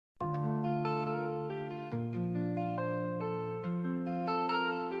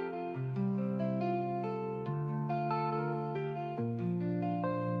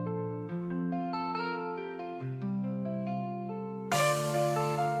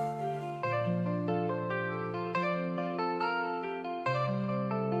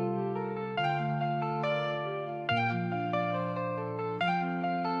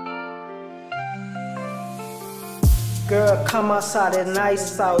Girl, come outside, it's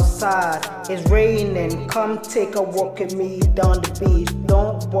nice outside. It's raining, come take a walk with me down the beach.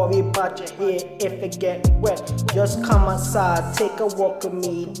 Don't worry about your hair if it get wet. Just come outside, take a walk with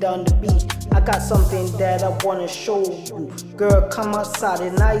me down the beach. I got something that I wanna show you. Girl, come outside,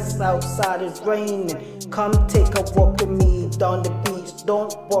 it's nice outside, it's raining. Come take a walk with me down the beach.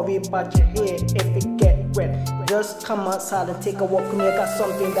 Don't worry about your hair if it get wet. Just come outside and take a walk with me. I got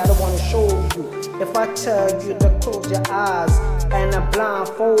something that I wanna show you. If I tell you to close your eyes and I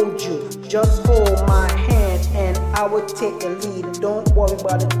blindfold you, just hold my hand and I will take the lead. Don't worry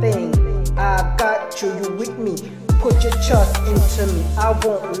about a thing, I got you, you with me. Put your trust into me, I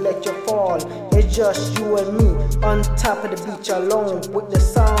won't let you fall. It's just you and me on top of the beach alone, with the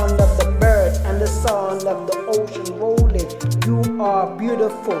sound of the bird and the sound of the ocean rolling. You are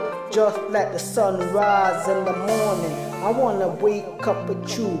beautiful, just like the sunrise in the morning. I wanna wake up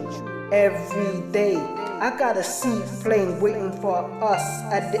with you every day. I got a seaplane waiting for us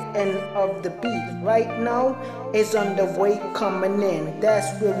at the end of the beach. Right now, it's on the way coming in.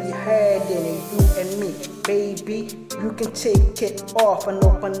 That's where we heading, you and me. Baby, you can take it off and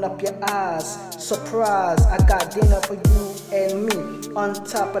open up your eyes. Surprise, I got dinner for you and me on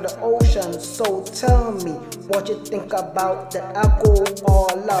top of the ocean. So tell me what you think about that. I go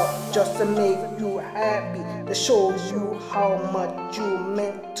all out just to make you happy, to show you how much you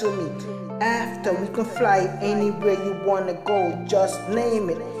meant to me. After, we can fly anywhere you wanna go, just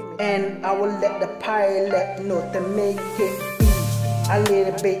name it, and I will let the pilot know to make it be a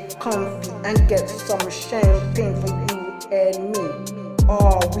little bit comfy and get some champagne for you and me.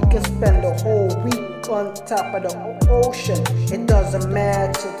 Or we can spend the whole week on top of the ocean. It doesn't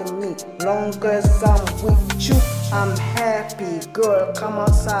matter to me, long as I'm with you, I'm happy. Girl, come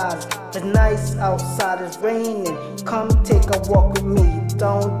outside, it's nice outside, it's raining. Come take a walk with me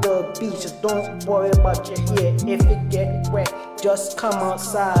down the beach. Don't worry about your hair if it get wet, just come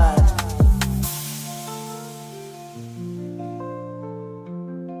outside.